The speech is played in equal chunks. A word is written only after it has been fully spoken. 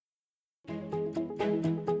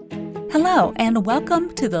Hello, and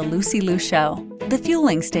welcome to the Lucy Liu Show, the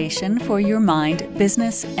fueling station for your mind,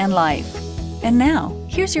 business, and life. And now,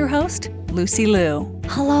 here's your host, Lucy Liu.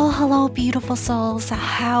 Hello, beautiful souls.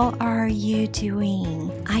 How are you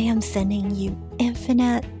doing? I am sending you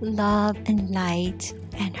infinite love and light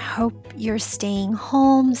and hope you're staying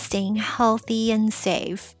home, staying healthy and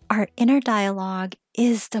safe. Our inner dialogue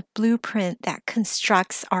is the blueprint that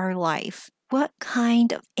constructs our life. What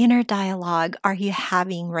kind of inner dialogue are you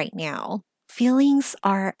having right now? Feelings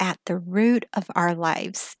are at the root of our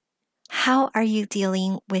lives. How are you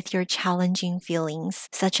dealing with your challenging feelings,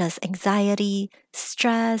 such as anxiety,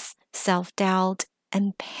 stress, self-doubt,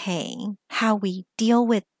 and pain? How we deal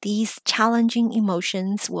with these challenging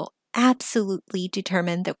emotions will absolutely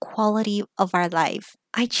determine the quality of our life.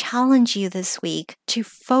 I challenge you this week to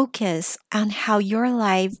focus on how your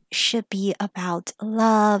life should be about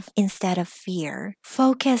love instead of fear.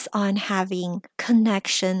 Focus on having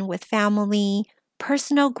connection with family,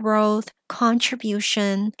 personal growth,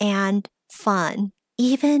 contribution, and fun.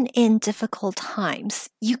 Even in difficult times,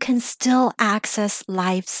 you can still access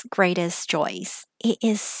life's greatest joys. It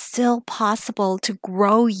is still possible to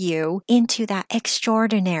grow you into that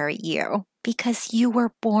extraordinary you because you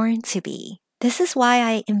were born to be. This is why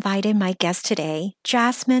I invited my guest today,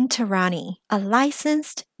 Jasmin Terrany, a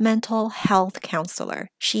licensed mental health counselor.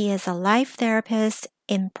 She is a life therapist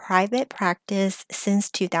in private practice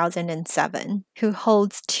since 2007, who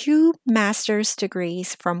holds 2 master's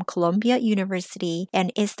degrees from Columbia University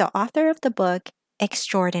and is the author of the book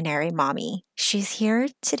Extraordinary Mommy. She's here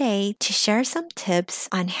today to share some tips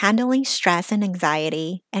on handling stress and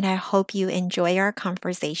anxiety, and I hope you enjoy our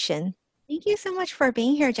conversation. Thank you so much for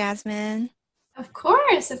being here, Jasmin. Of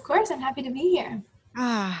course. I'm happy to be here.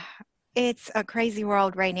 It's a crazy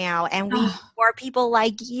world right now, and we need more people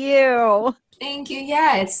like you. Thank you.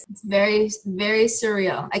 Yeah, it's very, very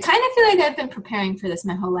surreal. I kind of feel like I've been preparing for this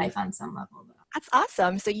my whole life on some level, though. That's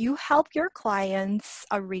awesome. So you help your clients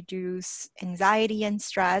reduce anxiety and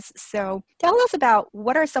stress. So tell us about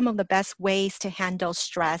what are some of the best ways to handle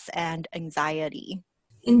stress and anxiety?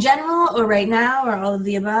 In general, or right now, or all of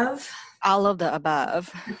the above? All of the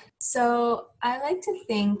above. So I like to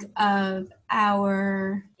think of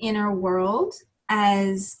our inner world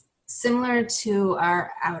as similar to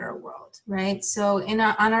our outer world, right? So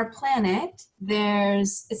on our planet,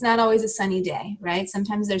 it's not always a sunny day, right?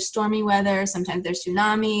 Sometimes there's stormy weather, sometimes there's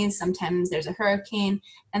tsunamis, sometimes there's a hurricane,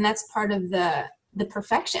 and that's part of the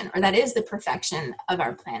perfection, or that is the perfection of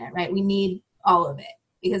our planet, right? We need all of it.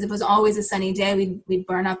 Because if it was always a sunny day, we'd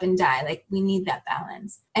burn up and die. Like, we need that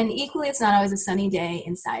balance. And equally, it's not always a sunny day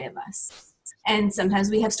inside of us. And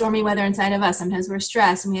sometimes we have stormy weather inside of us. Sometimes we're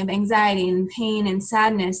stressed and we have anxiety and pain and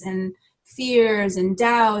sadness and fears and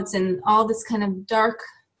doubts and all this kind of dark,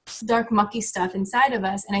 mucky stuff inside of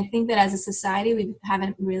us. And I think that as a society, we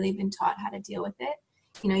haven't really been taught how to deal with it.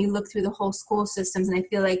 You know, you look through the whole school systems, and I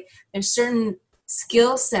feel like there's certain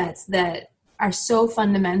skill sets that are so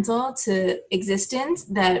fundamental to existence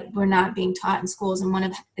that we're not being taught in schools. And one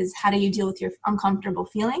of is, how do you deal with your uncomfortable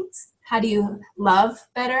feelings? How do you love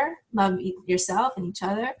better, love yourself and each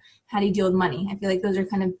other? How do you deal with money? I feel like those are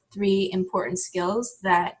kind of 3 important skills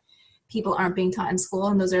that people aren't being taught in school.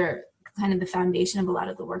 And those are kind of the foundation of a lot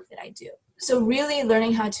of the work that I do. So really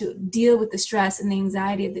learning how to deal with the stress and the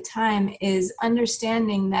anxiety of the time is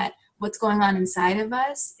understanding that what's going on inside of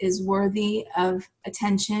us is worthy of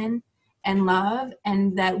attention and love,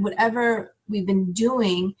 and that whatever we've been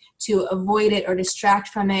doing to avoid it or distract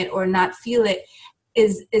from it or not feel it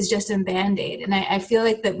is just a Band-Aid. And I feel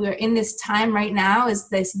like that we're in this time right now is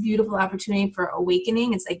this beautiful opportunity for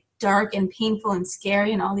awakening. It's like dark and painful and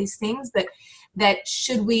scary and all these things, but that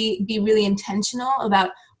should we be really intentional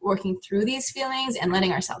about working through these feelings and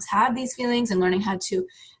letting ourselves have these feelings and learning how to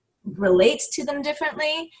relate to them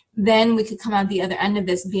differently, then we could come out the other end of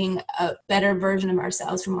this being a better version of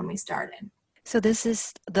ourselves from when we started. So this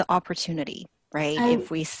is the opportunity, right?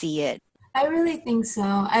 If we see it. I really think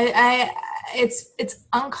so. It's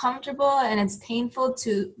uncomfortable and it's painful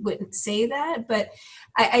to say that, but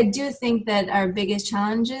I do think that our biggest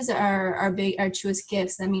challenges are our truest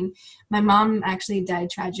gifts. I mean, my mom actually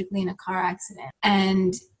died tragically in a car accident,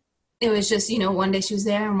 and it was just, you know, one day she was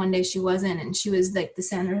there and one day she wasn't. And she was like the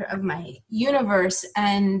center of my universe.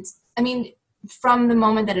 And I mean, from the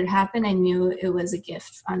moment that it happened, I knew it was a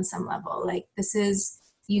gift on some level. Like,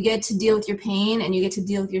 you get to deal with your pain and you get to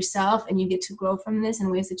deal with yourself and you get to grow from this in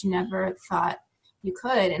ways that you never thought you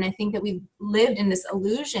could. And I think that we've lived in this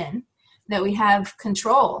illusion that we have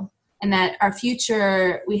control and that our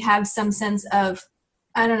future, we have some sense of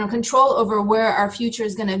I don't know, control over where our future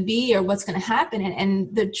is going to be or what's going to happen.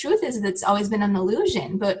 And the truth is that it's always been an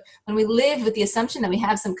illusion. But when we live with the assumption that we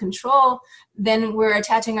have some control, then we're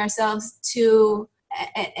attaching ourselves to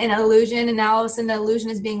an illusion. And now all of a sudden the illusion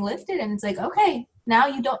is being lifted. And it's like, okay, now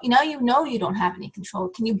you don't have any control.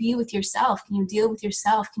 Can you be with yourself? Can you deal with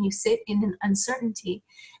yourself? Can you sit in an uncertainty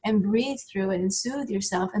and breathe through it and soothe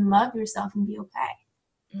yourself and love yourself and be okay?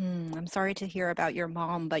 I'm sorry to hear about your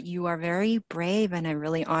mom, but you are very brave and I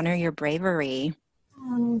really honor your bravery.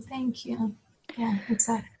 Oh, thank you. Yeah,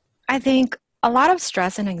 exactly. I think a lot of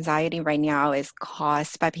stress and anxiety right now is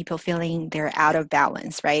caused by people feeling they're out of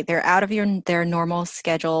balance, right? They're out of their normal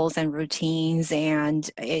schedules and routines, and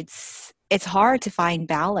it's hard to find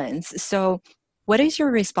balance. So what is your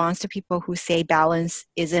response to people who say balance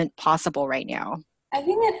isn't possible right now? I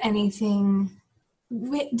think that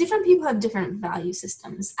different people have different value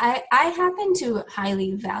systems. I happen to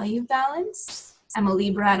highly value balance. I'm a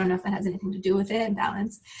Libra. I don't know if that has anything to do with it,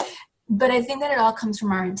 balance. But I think that it all comes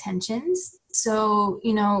from our intentions. So,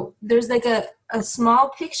 there's like a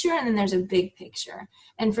small picture and then there's a big picture.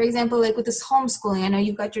 And for example, like with this homeschooling, I know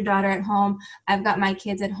you've got your daughter at home. I've got my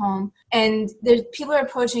kids at home. And people are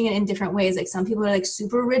approaching it in different ways. Like some people are like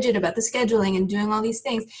super rigid about the scheduling and doing all these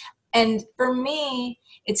things. And for me,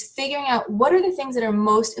 it's figuring out what are the things that are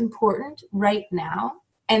most important right now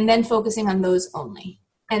and then focusing on those only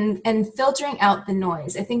and filtering out the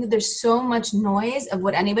noise. I think that there's so much noise of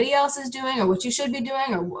what anybody else is doing or what you should be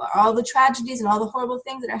doing or all the tragedies and all the horrible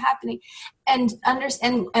things that are happening and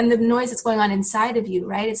understand and the noise that's going on inside of you,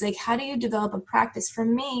 right? It's like, how do you develop a practice? For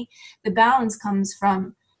me, the balance comes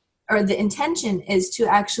from, or the intention is to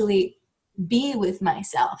actually be with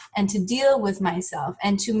myself and to deal with myself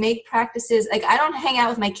and to make practices. Like I don't hang out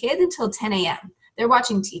with my kids until 10 a.m. They're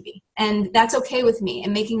watching TV and that's okay with me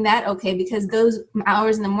and making that okay because those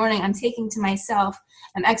hours in the morning I'm taking to myself.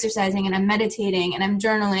 I'm exercising and I'm meditating and I'm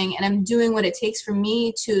journaling and I'm doing what it takes for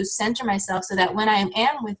me to center myself so that when I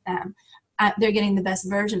am with them, they're getting the best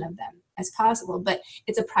version of them as possible. But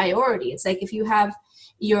it's a priority. It's like if you have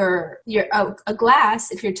a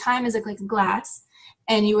glass, if your time is like a glass,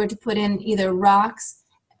 and you were to put in either rocks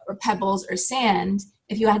or pebbles or sand,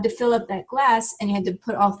 if you had to fill up that glass and you had to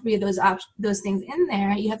put all three of those things in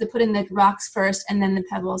there, you have to put in the rocks first and then the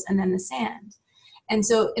pebbles and then the sand. And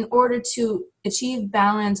so in order to achieve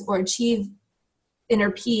balance or achieve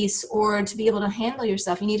inner peace or to be able to handle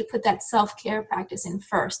yourself, you need to put that self-care practice in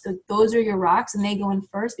first. So those are your rocks and they go in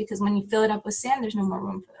first because when you fill it up with sand, there's no more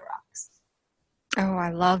room for the rocks. Oh, I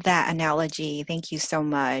love that analogy. Thank you so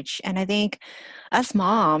much. And I think as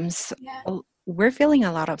moms, we're feeling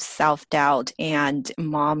a lot of self-doubt and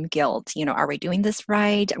mom guilt. Are we doing this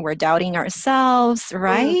right? We're doubting ourselves,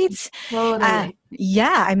 right? Totally.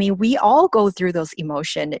 Yeah, I mean, we all go through those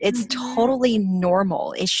emotions. It's totally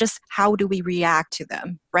normal. It's just how do we react to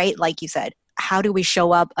them, right? Like you said, how do we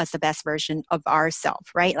show up as the best version of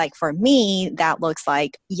ourselves, right? Like for me, that looks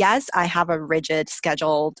like, yes, I have a rigid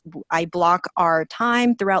schedule. I block our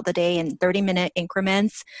time throughout the day in 30-minute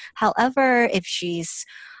increments. However, if she's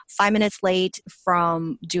 5 minutes late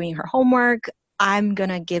from doing her homework, I'm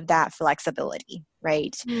going to give that flexibility,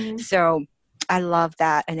 right? So I love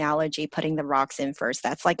that analogy, putting the rocks in first.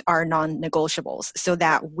 That's like our non-negotiables so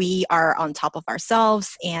that we are on top of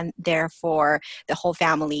ourselves and therefore the whole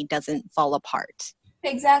family doesn't fall apart.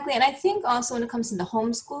 Exactly. And I think also when it comes to the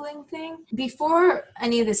homeschooling thing, before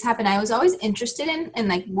any of this happened, I was always interested in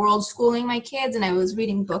like world schooling my kids and I was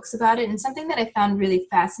reading books about it. And something that I found really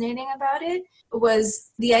fascinating about it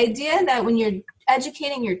was the idea that when you're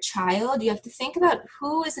educating your child, you have to think about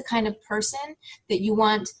who is the kind of person that you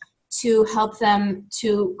want to help them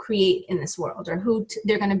to create in this world or who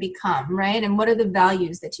they're going to become, right? And what are the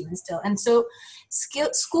values that you instill? And so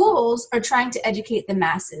schools are trying to educate the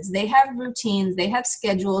masses. They have routines, they have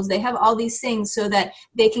schedules, they have all these things so that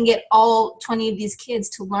they can get all 20 of these kids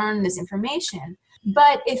to learn this information.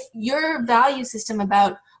 But if your value system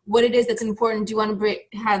about what it is that's important, do you want to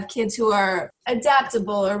have kids who are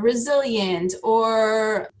adaptable or resilient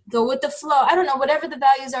or go with the flow, I don't know, whatever the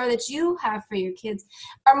values are that you have for your kids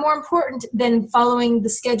are more important than following the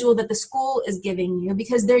schedule that the school is giving you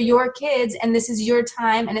because they're your kids and this is your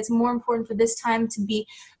time and it's more important for this time to be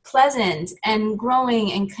pleasant and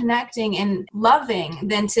growing and connecting and loving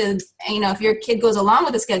than to, if your kid goes along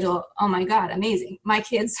with the schedule, oh my God, amazing. My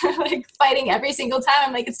kids are like fighting every single time.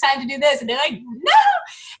 I'm like, it's time to do this. And they're like, no.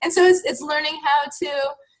 And so it's learning how to,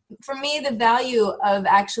 for me, the value of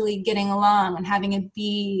actually getting along and having it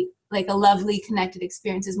be like a lovely connected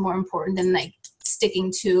experience is more important than like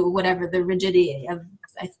sticking to whatever the rigidity of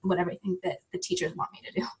whatever I think that the teachers want me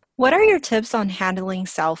to do. What are your tips on handling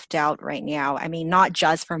self-doubt right now? I mean, not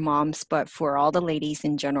just for moms, but for all the ladies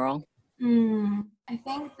in general. I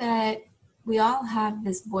think that we all have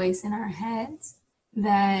this voice in our heads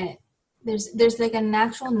that there's like a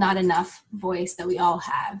natural not enough voice that we all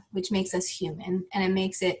have, which makes us human, and it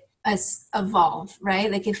makes us evolve,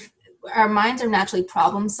 right? Like if our minds are naturally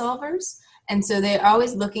problem solvers, and so they're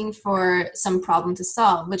always looking for some problem to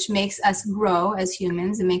solve, which makes us grow as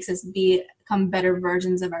humans and makes us become better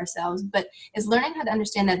versions of ourselves. But it's learning how to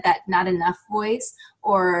understand that not enough voice,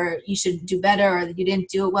 or you should do better, or that you didn't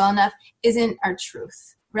do it well enough, isn't our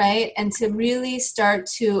truth, right? And to really start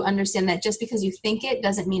to understand that just because you think it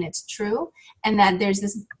doesn't mean it's true, and that there's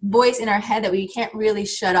this voice in our head that we can't really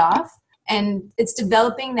shut off. And it's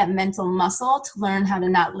developing that mental muscle to learn how to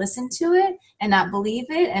not listen to it and not believe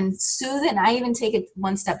it and soothe it. And I even take it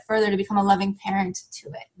one step further to become a loving parent to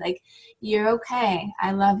it. Like, you're okay.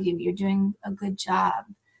 I love you. You're doing a good job.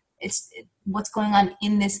 What's going on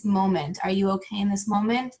in this moment. Are you okay in this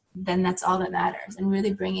moment? Then that's all that matters. And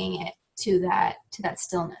really bringing it to that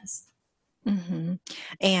stillness. Mm-hmm.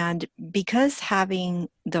 And because having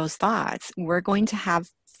those thoughts, we're going to have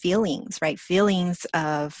feelings, right? Feelings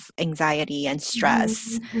of anxiety and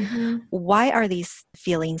stress. Mm-hmm. Why are these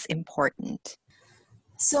feelings important?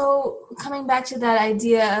 So coming back to that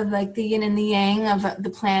idea of like the yin and the yang of the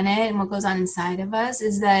planet and what goes on inside of us,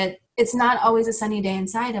 is that it's not always a sunny day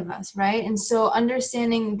inside of us, right? And so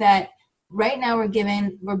understanding that right now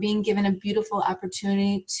we're being given a beautiful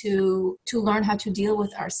opportunity to learn how to deal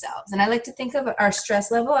with ourselves. And I like to think of our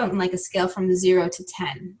stress level on like a scale from 0 to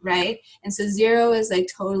 10, right? And so 0 is like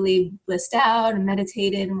totally blissed out and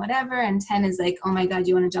meditated and whatever, and 10 is like, oh my God,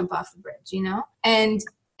 you want to jump off the bridge, you know? And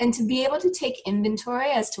to be able to take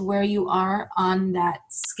inventory as to where you are on that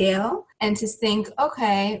scale, and to think,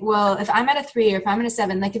 okay, well, if I'm at a 3 or if I'm at a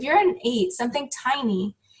 7, like if you're at an 8, something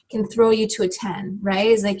tiny can throw you to a 10, right?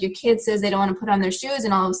 It's like your kid says they don't want to put on their shoes,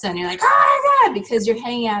 and all of a sudden you're like, oh my God, because you're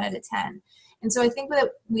hanging out at a 10. And so I think that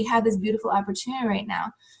we have this beautiful opportunity right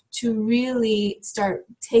now to really start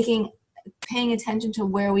paying attention to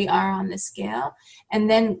where we are on this scale, and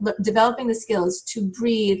then developing the skills to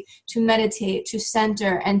breathe, to meditate, to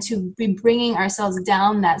center, and to be bringing ourselves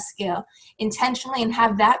down that scale intentionally, and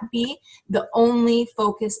have that be the only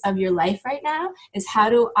focus of your life right now. Is how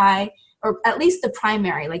do I, or at least the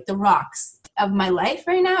primary, like the rocks of my life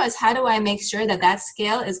right now, is how do I make sure that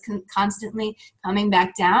scale is constantly coming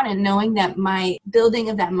back down, and knowing that my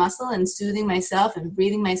building of that muscle and soothing myself and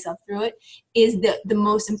breathing myself through it is the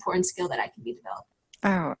most important skill that I can be developing.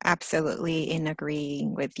 Oh, absolutely in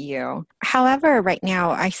agreeing with you. However, right now,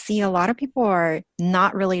 I see a lot of people are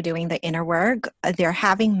not really doing the inner work. They're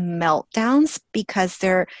having meltdowns because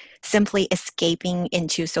they're simply escaping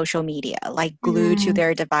into social media, like glued to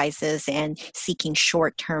their devices and seeking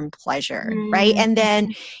short-term pleasure, right? And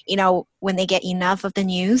then, when they get enough of the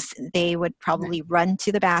news, they would probably run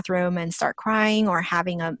to the bathroom and start crying, or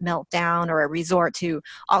having a meltdown, or a resort to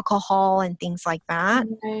alcohol and things like that.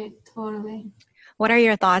 Right, totally. What are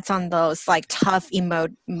your thoughts on those like tough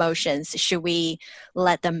emotions? Should we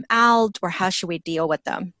let them out, or how should we deal with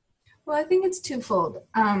them? Well, I think it's twofold.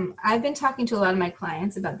 I've been talking to a lot of my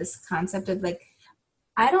clients about this concept of like,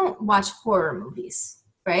 I don't watch horror movies,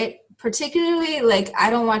 right? Particularly, like,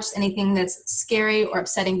 I don't watch anything that's scary or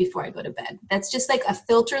upsetting before I go to bed. That's just like a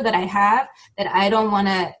filter that I have, that I don't want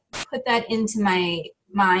to put that into my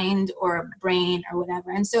mind or brain or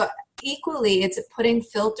whatever. And so equally, it's putting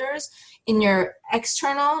filters in your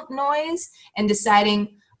external noise and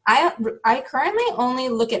deciding, I currently only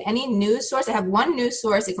look at any news source. I have one news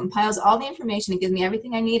source. It compiles all the information. It gives me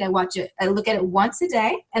everything I need. I watch it. I look at it once a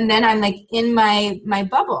day. And then I'm like in my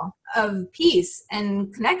bubble of peace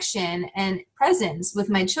and connection and presence with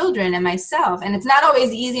my children and myself. And it's not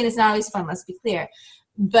always easy, and it's not always fun. Let's be clear.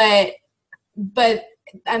 But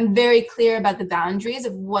I'm very clear about the boundaries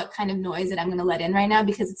of what kind of noise that I'm going to let in right now,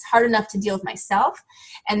 because it's hard enough to deal with myself,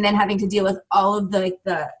 and then having to deal with all of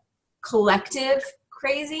the collective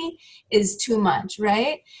crazy is too much,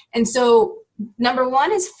 right? And so number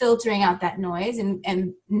one is filtering out that noise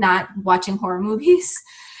and not watching horror movies.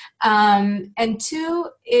 And two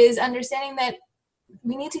is understanding that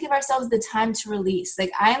we need to give ourselves the time to release.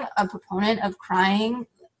 Like, I'm a proponent of crying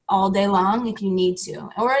all day long if you need to,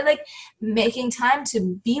 or like making time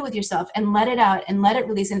to be with yourself and let it out and let it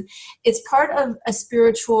release. And it's part of a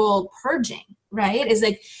spiritual purging, right? It's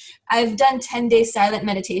like, I've done 10-day silent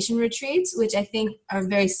meditation retreats, which I think are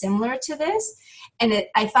very similar to this. And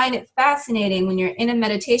I find it fascinating when you're in a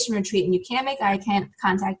meditation retreat and you can't make eye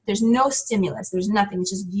contact. There's no stimulus. There's nothing.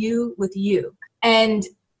 It's just you with you. And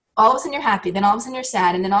all of a sudden you're happy, then all of a sudden you're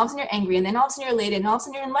sad, and then all of a sudden you're angry, and then all of a sudden you're elated, and all of a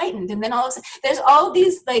sudden you're enlightened, and then all of a sudden there's all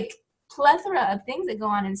these like plethora of things that go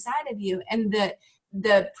on inside of you, and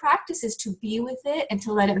the practice is to be with it and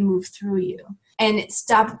to let it move through you and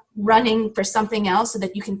stop running for something else so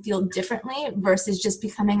that you can feel differently versus just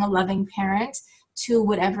becoming a loving parent to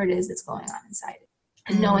whatever it is that's going on inside it.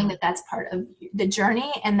 And knowing that that's part of the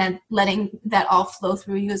journey, and that letting that all flow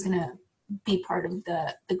through you is going to be part of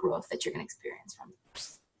the growth that you're going to experience from it.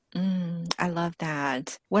 I love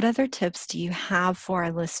that. What other tips do you have for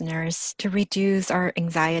our listeners to reduce our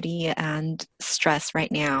anxiety and stress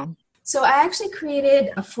right now? So I actually created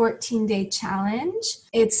a 14-day challenge.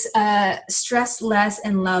 It's a stress less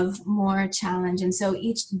and love more challenge. And so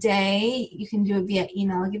each day you can do it via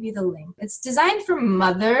email. I'll give you the link. It's designed for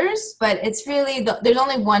mothers, but it's really, there's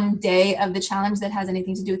only one day of the challenge that has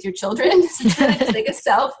anything to do with your children. It's like a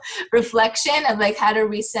self-reflection of like how to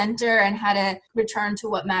recenter and how to return to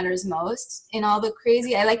what matters most in all the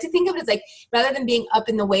crazy. I like to think of it as like, rather than being up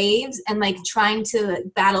in the waves and like trying to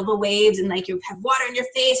battle the waves and like you have water in your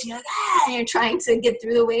face and you're like, and you're trying to get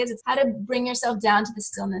through the waves. It's how to bring yourself down to the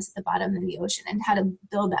stillness at the bottom of the ocean and how to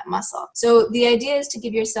build that muscle. So the idea is to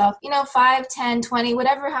give yourself, 5, 10, 20,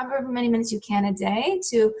 however many minutes you can a day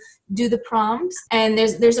to do the prompts. And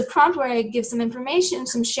there's a prompt where I give some information,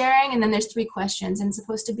 some sharing, and then there's 3 questions. And it's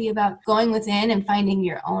supposed to be about going within and finding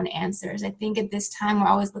your own answers. I think at this time, we're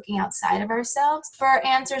always looking outside of ourselves for our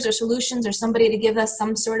answers or solutions or somebody to give us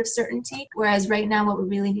some sort of certainty. Whereas right now, what we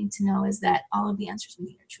really need to know is that all of the answers we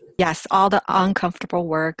need are truly. Yes, all the uncomfortable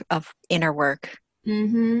work of inner work.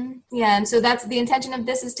 Yeah, and so that's the intention of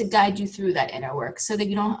this, is to guide you through that inner work so that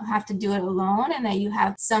you don't have to do it alone, and that you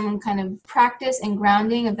have some kind of practice and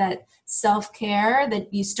grounding of that self-care,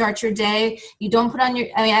 that you start your day. You don't put on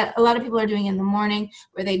a lot of people are doing it in the morning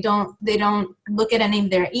where they don't look at any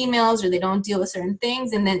of their emails or they don't deal with certain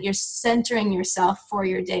things, and then you're centering yourself for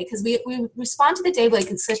your day, because we respond to the day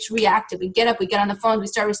like it's such reactive. We get up, we get on the phone, we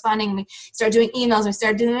start responding, we start doing emails, we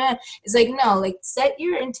start doing that. It's like, no, like set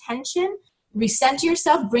your intention, recenter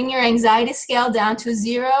yourself, bring your anxiety scale down to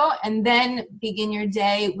 0, and then begin your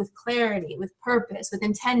day with clarity, with purpose, with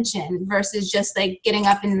intention, versus just like getting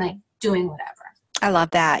up and like doing whatever. I love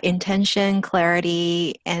that. Intention,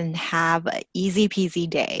 clarity, and have an easy peasy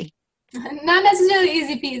day. Not necessarily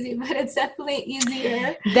easy peasy, but it's definitely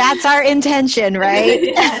easier. That's our intention, right?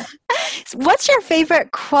 Yes. What's your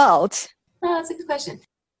favorite quote? Oh, that's a good question.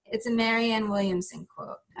 It's a Marianne Williamson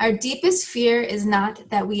quote. Our deepest fear is not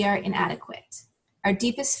that we are inadequate. Our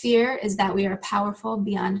deepest fear is that we are powerful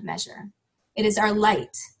beyond measure. It is our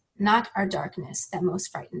light, not our darkness, that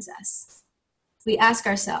most frightens us. We ask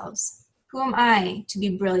ourselves, who am I to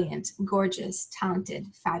be brilliant, gorgeous, talented,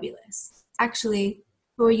 fabulous? Actually,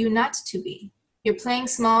 who are you not to be? Your playing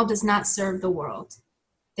small does not serve the world.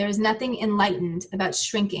 There is nothing enlightened about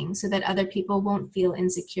shrinking so that other people won't feel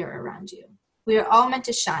insecure around you. We are all meant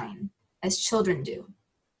to shine, as children do.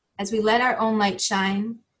 As we let our own light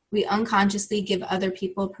shine, we unconsciously give other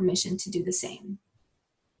people permission to do the same.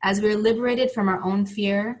 As we're liberated from our own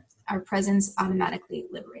fear, our presence automatically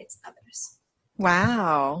liberates others.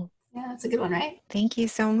 Wow. Yeah, that's a good one, right? Thank you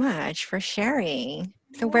so much for sharing.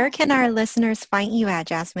 So where can our listeners find you at,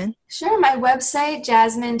 Jasmin? Sure. My website,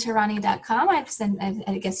 jasminterrany.com.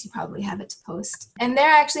 I guess you probably have it to post. And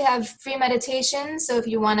there I actually have free meditations. So if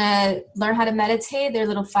you want to learn how to meditate, they're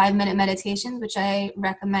little 5-minute meditations, which I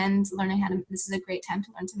recommend learning how to. This is a great time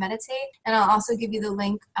to learn to meditate. And I'll also give you the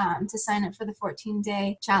link to sign up for the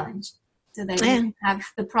 14-day challenge, so that you can have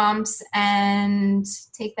the prompts and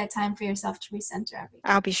take that time for yourself to recenter everything.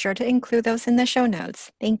 I'll be sure to include those in the show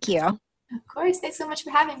notes. Thank you. Of course. Thanks so much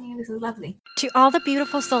for having me. This is lovely. To all the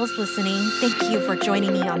beautiful souls listening, thank you for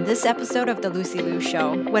joining me on this episode of The Lucy Liu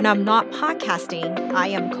Show. When I'm not podcasting, I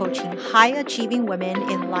am coaching high-achieving women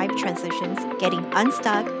in life transitions, getting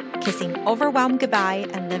unstuck, kissing overwhelm goodbye,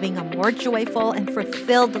 and living a more joyful and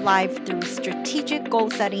fulfilled life through strategic goal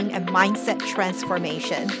setting and mindset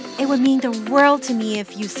transformation. It would mean the world to me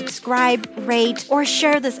if you subscribe, rate, or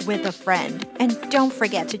share this with a friend. And don't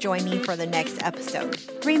forget to join me for the next episode.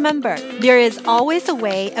 Remember, there is always a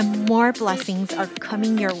way, and more blessings are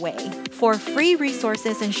coming your way. For free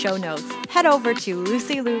resources and show notes, head over to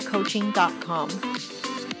lucylucoaching.com.